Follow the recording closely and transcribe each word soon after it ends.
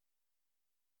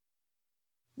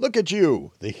Look at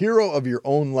you, the hero of your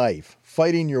own life,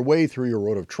 fighting your way through your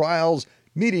road of trials,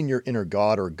 meeting your inner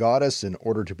god or goddess in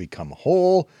order to become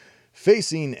whole,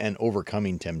 facing and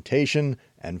overcoming temptation,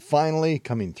 and finally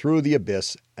coming through the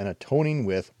abyss and atoning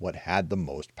with what had the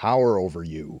most power over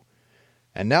you.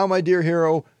 And now, my dear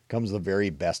hero, comes the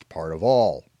very best part of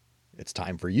all. It's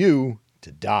time for you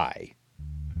to die.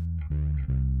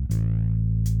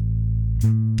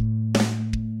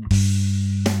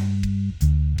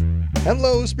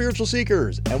 Hello, spiritual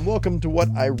seekers, and welcome to what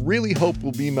I really hope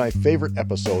will be my favorite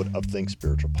episode of Think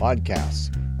Spiritual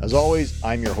Podcasts. As always,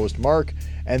 I'm your host, Mark,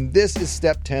 and this is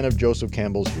step 10 of Joseph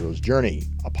Campbell's hero's journey,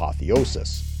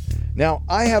 apotheosis. Now,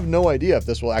 I have no idea if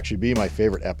this will actually be my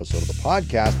favorite episode of the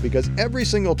podcast, because every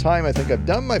single time I think I've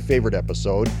done my favorite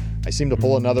episode, I seem to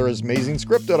pull another amazing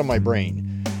script out of my brain.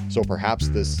 So perhaps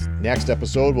this next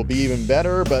episode will be even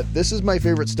better, but this is my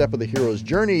favorite step of the hero's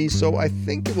journey, so I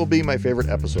think it will be my favorite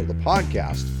episode of the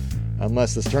podcast.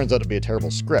 Unless this turns out to be a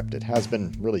terrible script. It has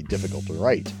been really difficult to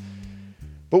write.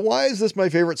 But why is this my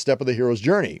favorite step of the hero's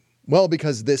journey? Well,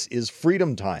 because this is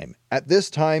freedom time. At this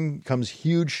time comes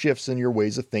huge shifts in your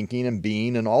ways of thinking and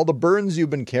being, and all the burdens you've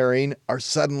been carrying are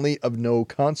suddenly of no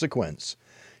consequence.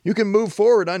 You can move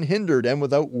forward unhindered and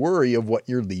without worry of what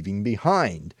you're leaving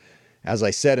behind. As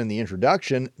I said in the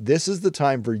introduction, this is the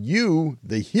time for you,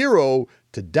 the hero,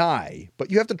 to die. But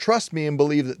you have to trust me and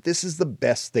believe that this is the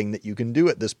best thing that you can do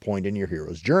at this point in your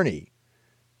hero's journey.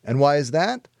 And why is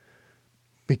that?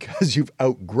 Because you've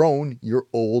outgrown your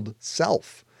old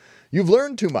self. You've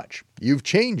learned too much. You've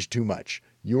changed too much.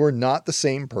 You're not the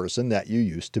same person that you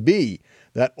used to be.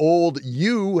 That old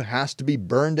you has to be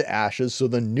burned to ashes so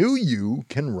the new you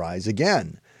can rise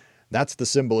again. That's the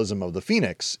symbolism of the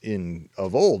phoenix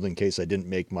of old, in case I didn't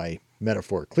make my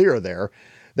metaphor clear there.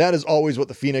 That is always what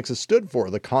the phoenix has stood for,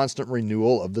 the constant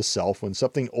renewal of the self when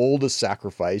something old is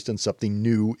sacrificed and something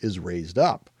new is raised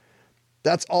up.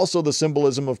 That's also the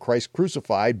symbolism of Christ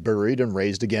crucified, buried, and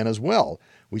raised again as well.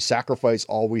 We sacrifice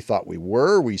all we thought we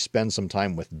were, we spend some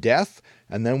time with death,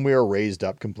 and then we are raised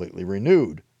up completely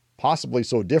renewed. Possibly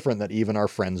so different that even our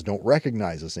friends don't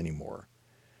recognize us anymore.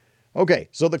 Okay,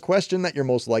 so the question that you're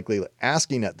most likely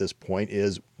asking at this point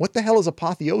is, what the hell is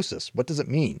apotheosis? What does it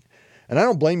mean? And I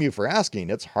don't blame you for asking.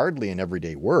 It's hardly an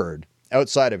everyday word.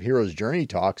 Outside of hero's journey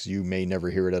talks, you may never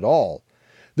hear it at all.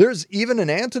 There's even an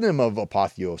antonym of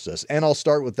apotheosis, and I'll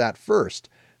start with that first.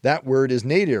 That word is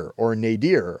nadir or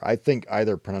nadir. I think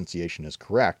either pronunciation is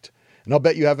correct. And I'll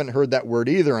bet you haven't heard that word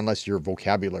either unless your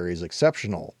vocabulary is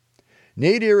exceptional.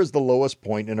 Nadir is the lowest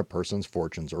point in a person's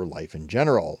fortunes or life in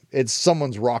general. It's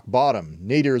someone's rock bottom.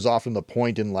 Nadir is often the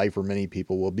point in life where many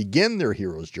people will begin their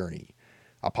hero's journey.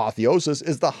 Apotheosis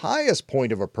is the highest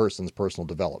point of a person's personal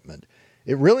development.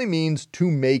 It really means to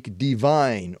make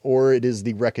divine, or it is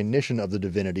the recognition of the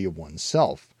divinity of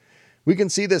oneself. We can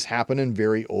see this happen in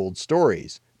very old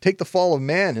stories. Take the fall of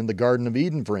man in the Garden of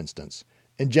Eden, for instance.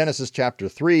 In Genesis chapter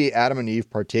 3, Adam and Eve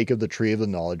partake of the tree of the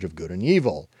knowledge of good and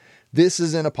evil. This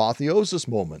is an apotheosis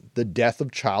moment, the death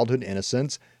of childhood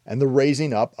innocence and the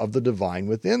raising up of the divine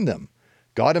within them.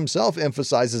 God himself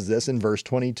emphasizes this in verse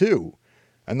 22.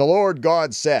 And the Lord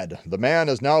God said, the man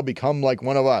has now become like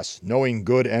one of us, knowing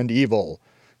good and evil.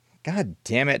 God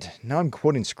damn it. Now I'm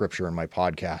quoting scripture in my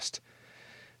podcast.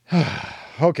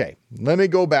 Okay, let me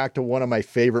go back to one of my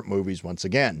favorite movies once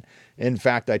again. In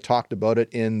fact, I talked about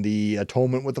it in the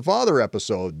Atonement with the Father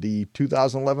episode, the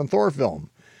 2011 Thor film.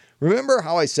 Remember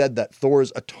how I said that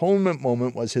Thor's atonement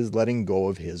moment was his letting go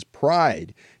of his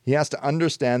pride. He has to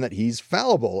understand that he's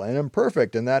fallible and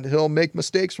imperfect and that he'll make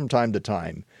mistakes from time to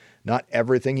time. Not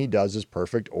everything he does is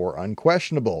perfect or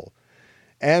unquestionable.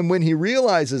 And when he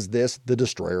realizes this, the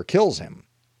destroyer kills him.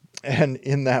 And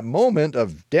in that moment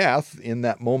of death, in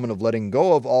that moment of letting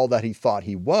go of all that he thought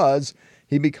he was,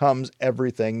 he becomes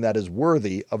everything that is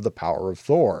worthy of the power of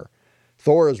Thor.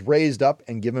 Thor is raised up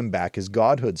and given back his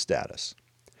godhood status.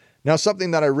 Now, something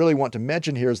that I really want to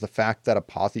mention here is the fact that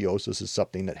apotheosis is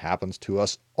something that happens to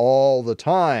us all the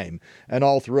time and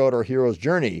all throughout our hero's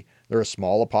journey. There are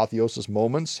small apotheosis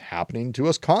moments happening to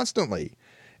us constantly.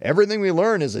 Everything we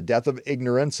learn is a death of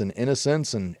ignorance and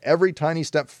innocence, and every tiny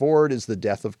step forward is the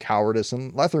death of cowardice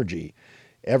and lethargy.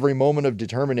 Every moment of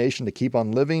determination to keep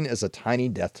on living is a tiny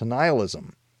death to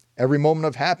nihilism. Every moment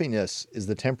of happiness is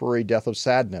the temporary death of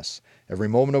sadness. Every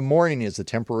moment of mourning is the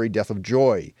temporary death of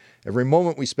joy. Every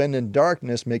moment we spend in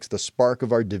darkness makes the spark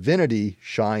of our divinity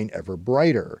shine ever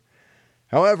brighter.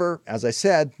 However, as I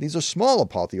said, these are small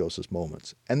apotheosis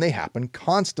moments, and they happen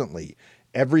constantly,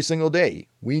 every single day.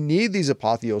 We need these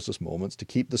apotheosis moments to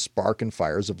keep the spark and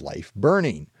fires of life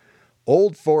burning.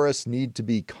 Old forests need to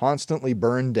be constantly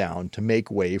burned down to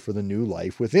make way for the new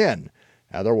life within.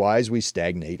 Otherwise, we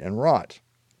stagnate and rot.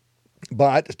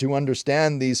 But to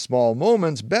understand these small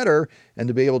moments better and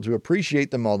to be able to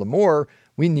appreciate them all the more,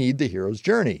 we need the hero's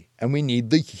journey. And we need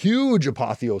the huge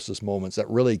apotheosis moments that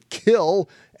really kill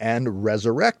and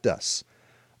resurrect us.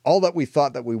 All that we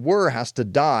thought that we were has to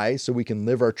die so we can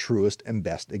live our truest and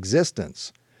best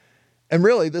existence. And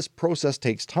really, this process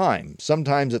takes time.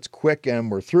 Sometimes it's quick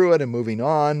and we're through it and moving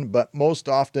on, but most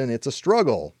often it's a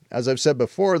struggle. As I've said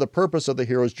before, the purpose of the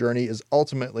hero's journey is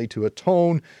ultimately to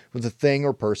atone with the thing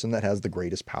or person that has the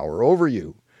greatest power over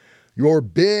you. Your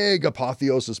big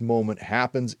apotheosis moment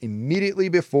happens immediately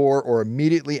before or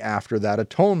immediately after that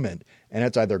atonement, and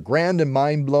it's either grand and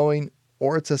mind-blowing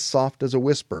or it's as soft as a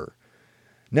whisper.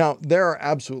 Now, there are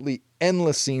absolutely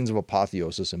endless scenes of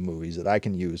apotheosis in movies that I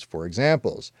can use for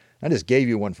examples. I just gave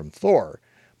you one from Thor,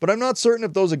 but I'm not certain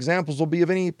if those examples will be of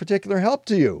any particular help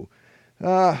to you.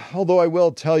 Although I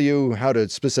will tell you how to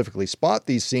specifically spot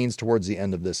these scenes towards the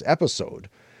end of this episode.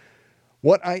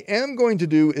 What I am going to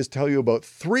do is tell you about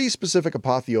 3 specific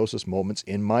apotheosis moments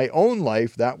in my own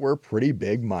life that were pretty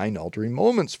big mind-altering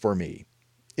moments for me.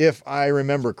 If I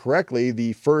remember correctly,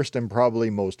 the first and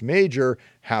probably most major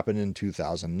happened in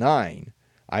 2009.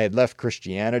 I had left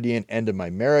Christianity and ended my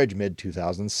marriage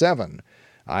mid-2007.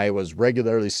 I was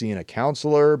regularly seeing a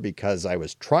counselor because I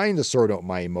was trying to sort out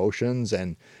my emotions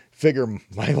and figure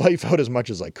my life out as much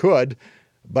as I could,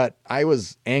 but I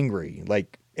was angry,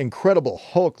 like incredible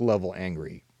Hulk level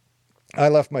angry. I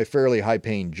left my fairly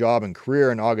high-paying job and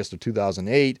career in August of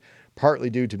 2008, partly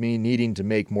due to me needing to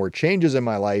make more changes in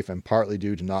my life and partly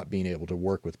due to not being able to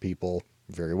work with people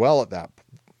very well at that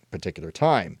particular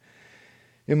time.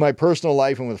 In my personal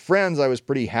life and with friends, I was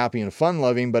pretty happy and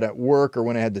fun-loving, but at work or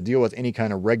when I had to deal with any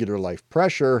kind of regular life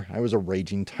pressure, I was a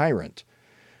raging tyrant.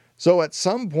 So at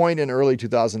some point in early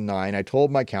 2009, I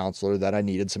told my counselor that I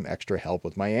needed some extra help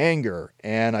with my anger,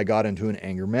 and I got into an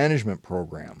anger management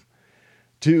program.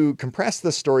 To compress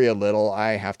this story a little,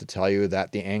 I have to tell you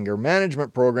that the anger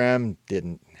management program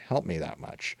didn't help me that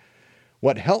much.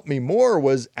 What helped me more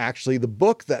was actually the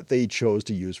book that they chose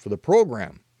to use for the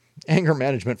program. Anger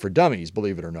Management for Dummies,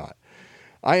 believe it or not.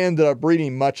 I ended up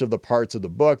reading much of the parts of the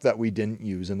book that we didn't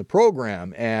use in the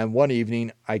program, and one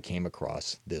evening I came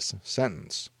across this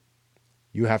sentence.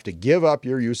 You have to give up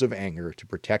your use of anger to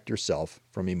protect yourself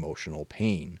from emotional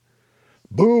pain.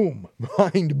 Boom!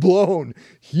 Mind blown!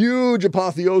 Huge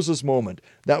apotheosis moment.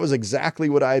 That was exactly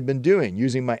what I had been doing,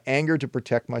 using my anger to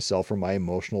protect myself from my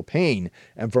emotional pain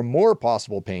and from more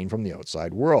possible pain from the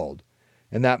outside world.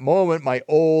 In that moment, my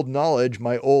old knowledge,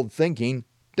 my old thinking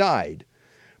died.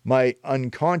 My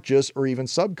unconscious or even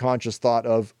subconscious thought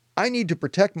of, I need to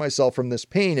protect myself from this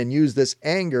pain and use this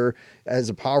anger as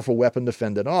a powerful weapon to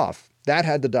fend it off. That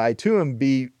had to die too and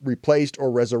be replaced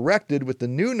or resurrected with the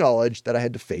new knowledge that I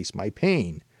had to face my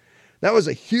pain. That was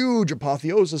a huge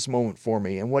apotheosis moment for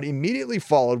me, and what immediately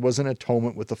followed was an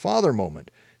atonement with the Father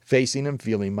moment, facing and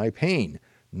feeling my pain,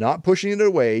 not pushing it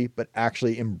away, but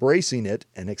actually embracing it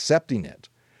and accepting it.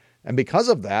 And because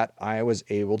of that, I was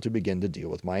able to begin to deal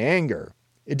with my anger.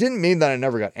 It didn't mean that I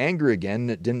never got angry again.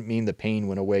 It didn't mean the pain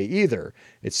went away either.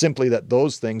 It's simply that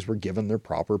those things were given their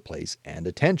proper place and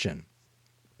attention.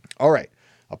 All right,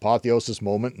 apotheosis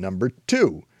moment number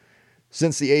 2.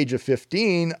 Since the age of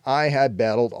 15, I had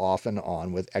battled off and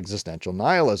on with existential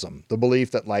nihilism, the belief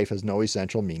that life has no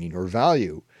essential meaning or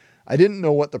value. I didn't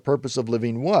know what the purpose of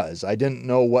living was. I didn't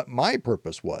know what my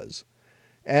purpose was.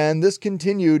 And this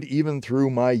continued even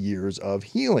through my years of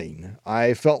healing.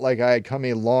 I felt like I had come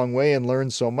a long way and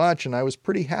learned so much, and I was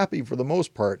pretty happy for the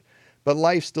most part, but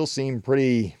life still seemed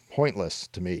pretty pointless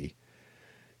to me.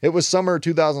 It was summer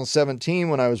 2017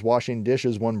 when I was washing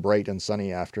dishes one bright and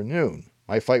sunny afternoon.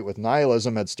 My fight with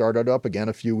nihilism had started up again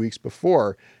a few weeks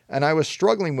before, and I was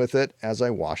struggling with it as I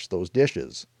washed those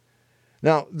dishes.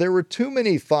 Now, there were too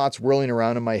many thoughts whirling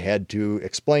around in my head to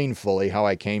explain fully how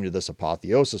I came to this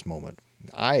apotheosis moment.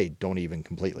 I don't even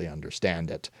completely understand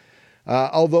it.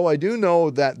 Although I do know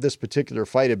that this particular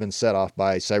fight had been set off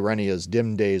by Sirenia's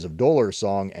Dim Days of Dolor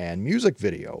song and music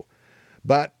video.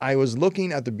 But I was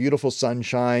looking at the beautiful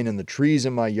sunshine and the trees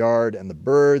in my yard and the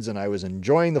birds, and I was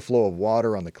enjoying the flow of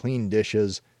water on the clean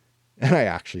dishes, and I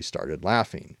actually started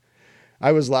laughing.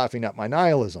 I was laughing at my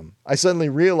nihilism. I suddenly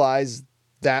realized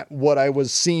that what I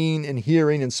was seeing and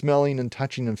hearing and smelling and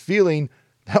touching and feeling,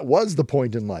 that was the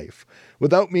point in life.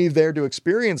 Without me there to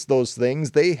experience those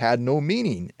things, they had no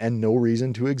meaning and no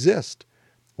reason to exist.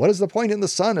 What is the point in the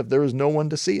sun if there is no one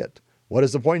to see it? What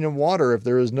is the point in water if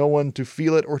there is no one to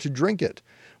feel it or to drink it?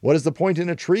 What is the point in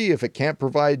a tree if it can't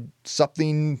provide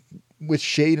something with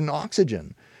shade and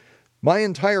oxygen? My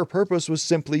entire purpose was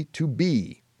simply to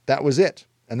be. That was it.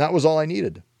 And that was all I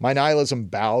needed. My nihilism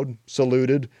bowed,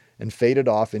 saluted, and faded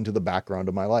off into the background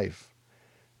of my life.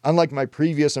 Unlike my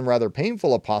previous and rather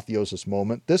painful apotheosis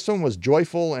moment, this one was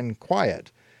joyful and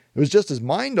quiet. It was just as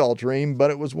mind-altering,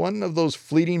 but it was one of those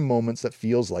fleeting moments that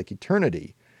feels like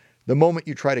eternity. The moment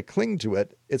you try to cling to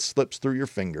it, it slips through your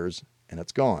fingers and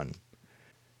it's gone.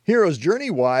 Hero's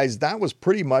Journey-wise, that was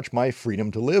pretty much my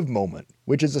freedom to live moment,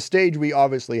 which is a stage we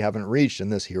obviously haven't reached in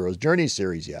this Hero's Journey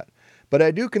series yet. But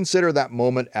I do consider that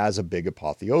moment as a big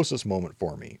apotheosis moment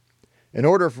for me. In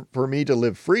order for me to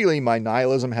live freely, my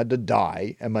nihilism had to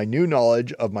die, and my new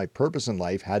knowledge of my purpose in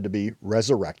life had to be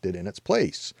resurrected in its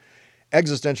place.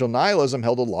 Existential nihilism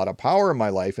held a lot of power in my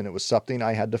life, and it was something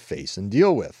I had to face and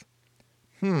deal with.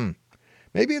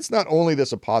 Maybe it's not only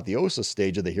this apotheosis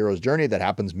stage of the hero's journey that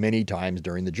happens many times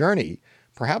during the journey.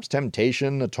 Perhaps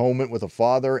temptation, atonement with a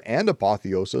father, and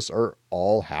apotheosis are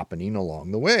all happening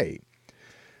along the way.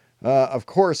 Of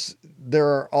course, there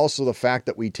are also the fact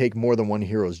that we take more than one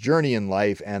hero's journey in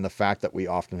life and the fact that we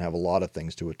often have a lot of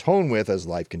things to atone with as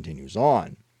life continues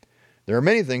on. There are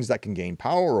many things that can gain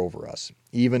power over us,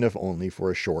 even if only for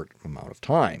a short amount of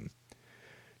time.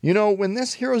 You know, when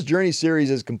this Hero's Journey series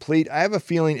is complete, I have a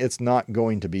feeling it's not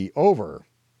going to be over.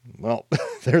 Well,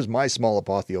 there's my small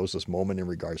apotheosis moment in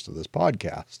regards to this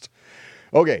podcast.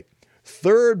 Okay,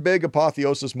 third big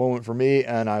apotheosis moment for me,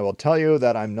 and I will tell you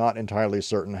that I'm not entirely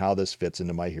certain how this fits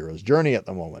into my hero's journey at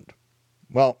the moment.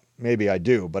 Well, maybe I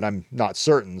do, but I'm not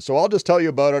certain, so I'll just tell you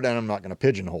about it and I'm not going to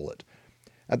pigeonhole it.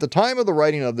 At the time of the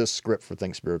writing of this script for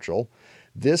Think Spiritual,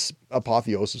 this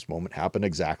apotheosis moment happened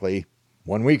exactly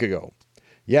 1 week ago.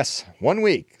 Yes, 1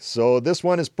 week, so this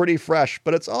one is pretty fresh,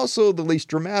 but it's also the least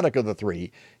dramatic of the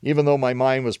three, even though my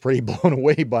mind was pretty blown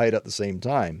away by it at the same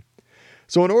time.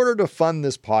 So in order to fund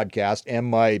this podcast and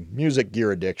my music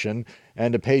gear addiction,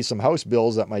 and to pay some house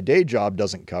bills that my day job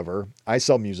doesn't cover, I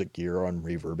sell music gear on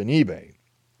Reverb and eBay.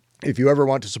 If you ever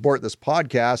want to support this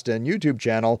podcast and YouTube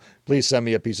channel, please send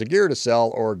me a piece of gear to sell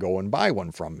or go and buy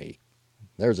one from me.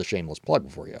 There's a shameless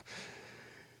plug for you.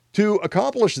 To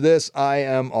accomplish this, I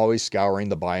am always scouring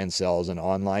the buy and sells and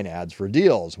online ads for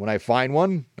deals. When I find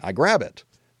one, I grab it.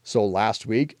 So last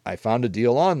week, I found a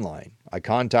deal online. I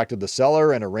contacted the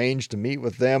seller and arranged to meet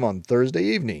with them on Thursday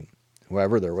evening.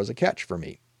 However, there was a catch for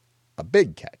me. A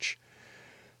big catch.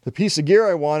 The piece of gear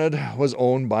I wanted was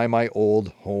owned by my old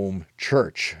home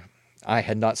church. I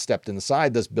had not stepped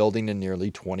inside this building in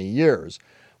nearly 20 years.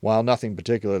 While nothing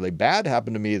particularly bad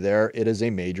happened to me there, it is a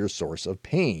major source of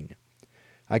pain.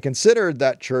 I considered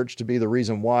that church to be the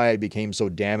reason why I became so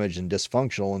damaged and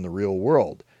dysfunctional in the real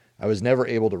world. I was never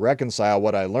able to reconcile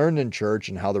what I learned in church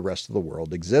and how the rest of the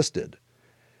world existed.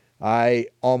 I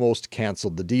almost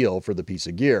canceled the deal for the piece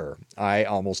of gear. I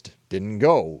almost didn't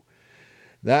go.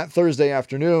 That Thursday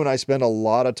afternoon, I spent a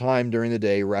lot of time during the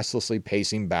day restlessly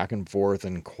pacing back and forth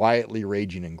and quietly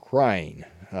raging and crying.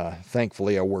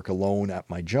 Thankfully, I work alone at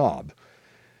my job.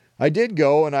 I did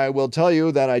go, and I will tell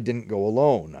you that I didn't go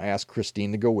alone. I asked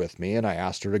Christine to go with me, and I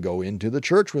asked her to go into the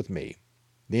church with me.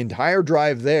 The entire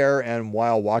drive there, and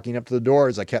while walking up to the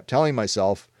doors, I kept telling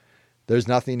myself, there's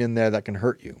nothing in there that can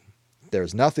hurt you.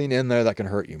 There's nothing in there that can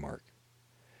hurt you, Mark.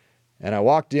 And I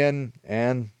walked in,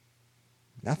 and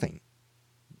nothing.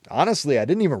 Honestly, I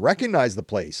didn't even recognize the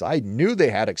place. I knew they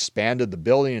had expanded the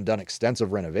building and done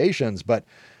extensive renovations, but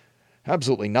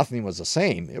absolutely nothing was the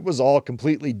same. It was all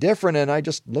completely different, and I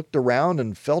just looked around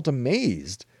and felt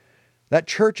amazed. That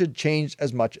church had changed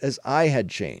as much as I had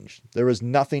changed. There was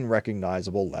nothing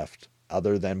recognizable left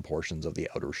other than portions of the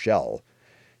outer shell.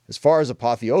 As far as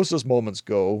apotheosis moments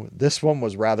go, this one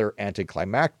was rather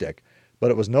anticlimactic,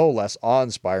 but it was no less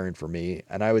awe-inspiring for me,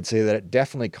 and I would say that it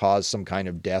definitely caused some kind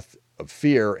of death of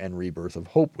fear and rebirth of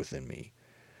hope within me.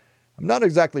 I'm not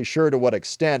exactly sure to what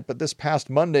extent, but this past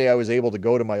Monday I was able to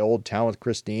go to my old town with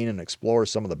Christine and explore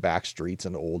some of the back streets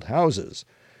and old houses,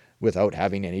 without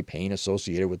having any pain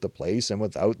associated with the place and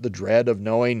without the dread of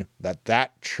knowing that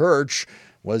that church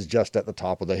was just at the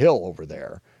top of the hill over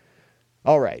there.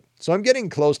 All right, so I'm getting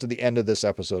close to the end of this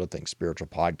episode of Think Spiritual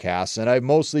Podcasts, and I've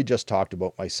mostly just talked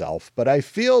about myself, but I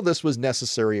feel this was a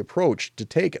necessary approach to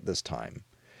take at this time.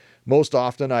 Most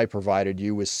often, I provided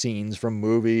you with scenes from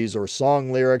movies or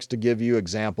song lyrics to give you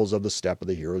examples of the step of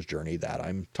the hero's journey that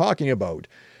I'm talking about.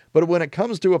 But when it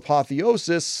comes to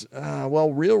apotheosis,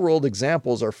 real-world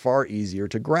examples are far easier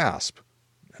to grasp.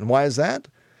 And why is that?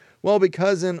 Well,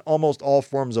 because in almost all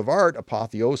forms of art,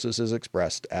 apotheosis is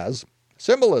expressed as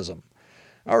symbolism.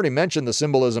 I already mentioned the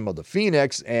symbolism of the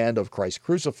phoenix and of Christ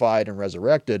crucified and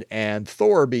resurrected, and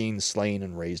Thor being slain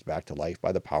and raised back to life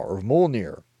by the power of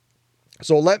Mjolnir.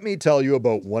 So let me tell you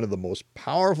about one of the most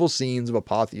powerful scenes of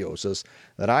apotheosis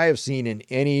that I have seen in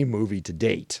any movie to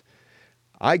date.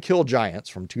 I Kill Giants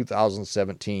from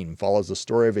 2017 follows the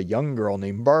story of a young girl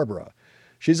named Barbara.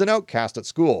 She's an outcast at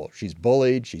school. She's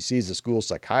bullied. She sees the school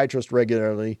psychiatrist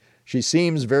regularly. She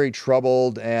seems very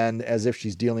troubled and as if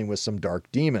she's dealing with some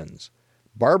dark demons.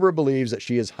 Barbara believes that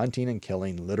she is hunting and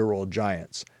killing literal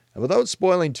giants. And without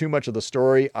spoiling too much of the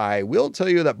story, I will tell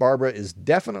you that Barbara is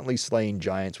definitely slaying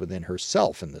giants within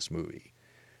herself in this movie.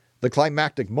 The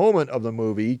climactic moment of the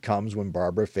movie comes when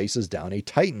Barbara faces down a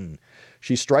titan.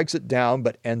 She strikes it down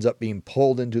but ends up being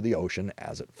pulled into the ocean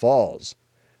as it falls.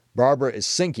 Barbara is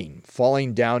sinking,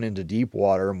 falling down into deep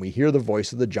water, and we hear the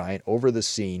voice of the giant over the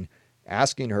scene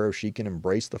asking her if she can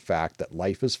embrace the fact that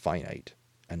life is finite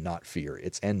and not fear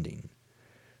its ending.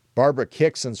 Barbara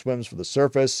kicks and swims for the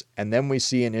surface, and then we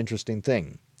see an interesting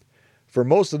thing. For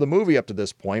most of the movie up to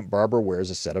this point, Barbara wears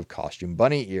a set of costume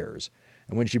bunny ears,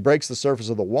 and when she breaks the surface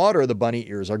of the water, the bunny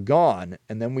ears are gone,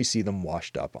 and then we see them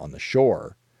washed up on the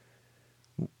shore.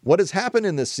 What has happened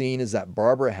in this scene is that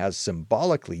Barbara has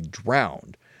symbolically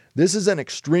drowned. This is an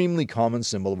extremely common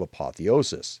symbol of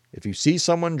apotheosis. If you see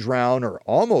someone drown or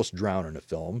almost drown in a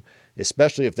film,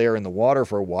 especially if they are in the water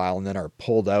for a while and then are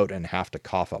pulled out and have to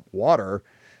cough up water,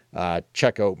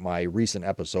 check out my recent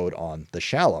episode on The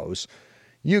Shallows,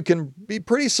 you can be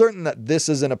pretty certain that this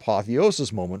is an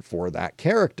apotheosis moment for that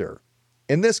character.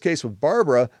 In this case with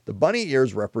Barbara, the bunny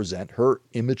ears represent her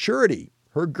immaturity,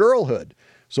 her girlhood.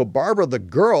 So Barbara the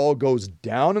girl goes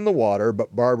down in the water,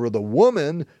 but Barbara the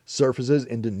woman surfaces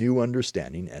into new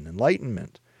understanding and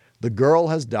enlightenment. The girl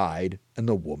has died and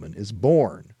the woman is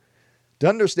born. To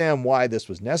understand why this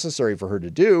was necessary for her to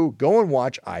do, go and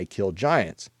watch I Kill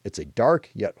Giants. It's a dark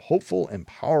yet hopeful and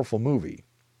powerful movie.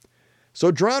 So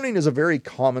drowning is a very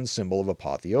common symbol of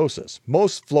apotheosis.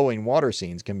 Most flowing water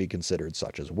scenes can be considered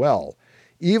such as well.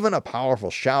 Even a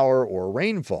powerful shower or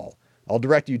rainfall. I'll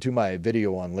direct you to my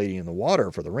video on Lady in the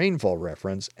Water for the rainfall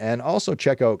reference, and also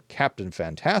check out Captain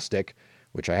Fantastic,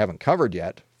 which I haven't covered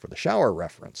yet, for the shower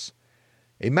reference.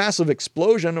 A massive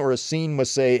explosion or a scene with,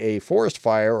 say, a forest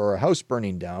fire or a house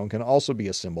burning down can also be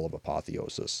a symbol of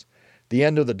apotheosis. The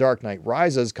end of The Dark Knight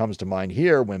Rises comes to mind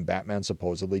here when Batman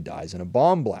supposedly dies in a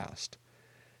bomb blast.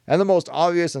 And the most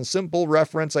obvious and simple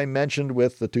reference I mentioned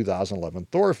with the 2011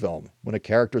 Thor film, when a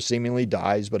character seemingly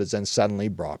dies but is then suddenly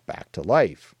brought back to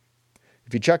life.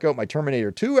 If you check out my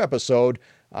Terminator 2 episode,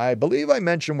 I believe I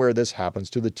mentioned where this happens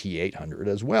to the T-800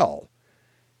 as well.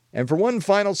 And for one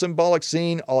final symbolic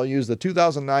scene, I'll use the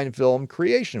 2009 film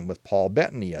Creation with Paul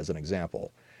Bettany as an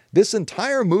example. This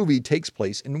entire movie takes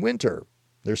place in winter.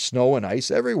 There's snow and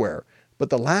ice everywhere, but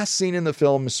the last scene in the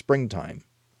film is springtime.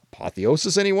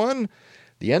 Apotheosis, anyone?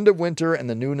 The end of winter and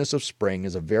the newness of spring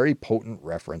is a very potent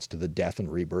reference to the death and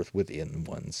rebirth within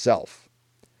oneself.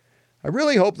 I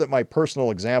really hope that my personal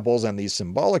examples and these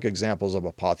symbolic examples of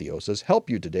apotheosis help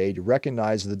you today to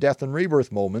recognize the death and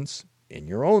rebirth moments in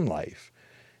your own life.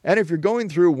 And if you're going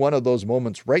through one of those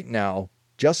moments right now,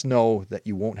 just know that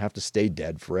you won't have to stay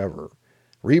dead forever.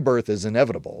 Rebirth is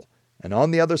inevitable, and on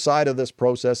the other side of this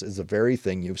process is the very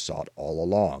thing you've sought all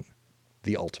along,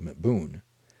 the ultimate boon.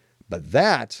 But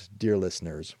that, dear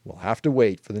listeners, will have to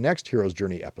wait for the next Hero's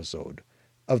Journey episode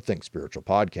of Think Spiritual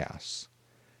Podcasts.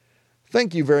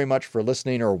 Thank you very much for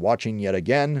listening or watching yet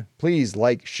again. Please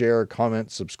like, share, comment,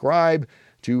 subscribe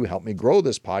to help me grow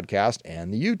this podcast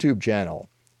and the YouTube channel.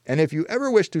 And if you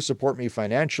ever wish to support me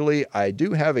financially, I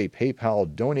do have a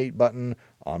PayPal donate button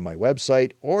on my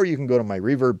website, or you can go to my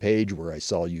Reverb page where I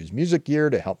sell used music gear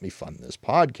to help me fund this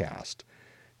podcast.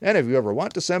 And if you ever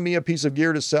want to send me a piece of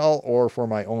gear to sell or for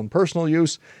my own personal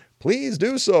use, please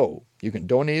do so. You can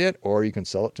donate it or you can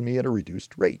sell it to me at a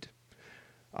reduced rate.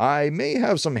 I may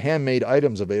have some handmade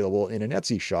items available in an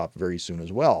Etsy shop very soon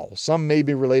as well. Some may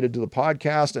be related to the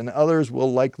podcast and others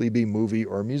will likely be movie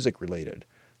or music related.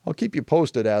 I'll keep you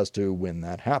posted as to when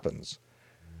that happens.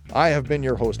 I have been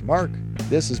your host, Mark.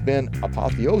 This has been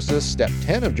Apotheosis, Step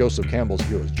 10 of Joseph Campbell's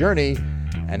Hero's Journey.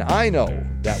 And I know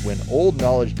that when old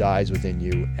knowledge dies within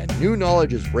you and new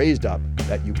knowledge is raised up,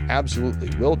 that you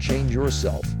absolutely will change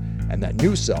yourself, and that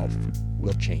new self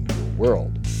will change your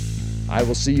world. I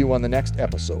will see you on the next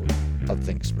episode of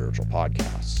Think Spiritual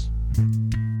Podcasts.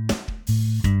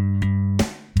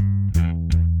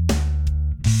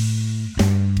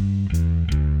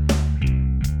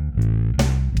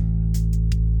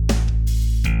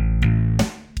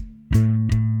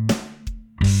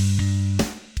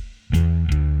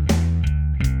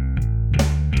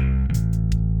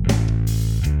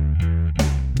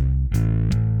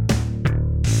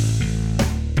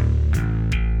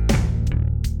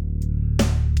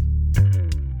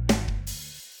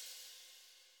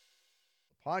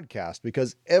 podcast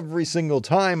because every single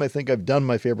time I think I've done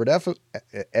my favorite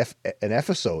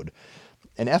episode.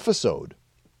 An episode.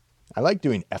 I like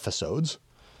doing episodes.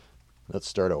 Let's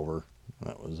start over.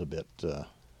 That was a bit...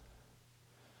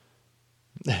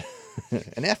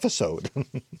 an episode.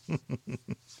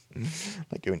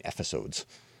 Like doing episodes.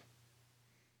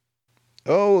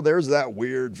 Oh, there's that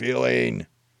weird feeling.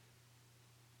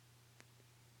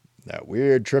 That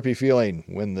weird trippy feeling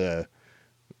when the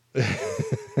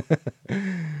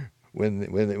when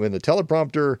the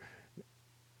teleprompter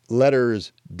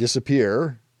letters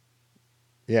disappear.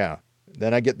 Yeah,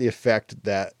 then I get the effect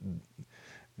that,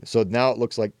 so now it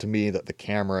looks like to me that the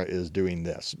camera is doing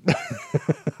this.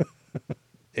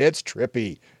 It's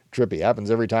trippy. Happens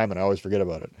every time and I always forget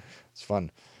about it. It's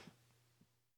fun.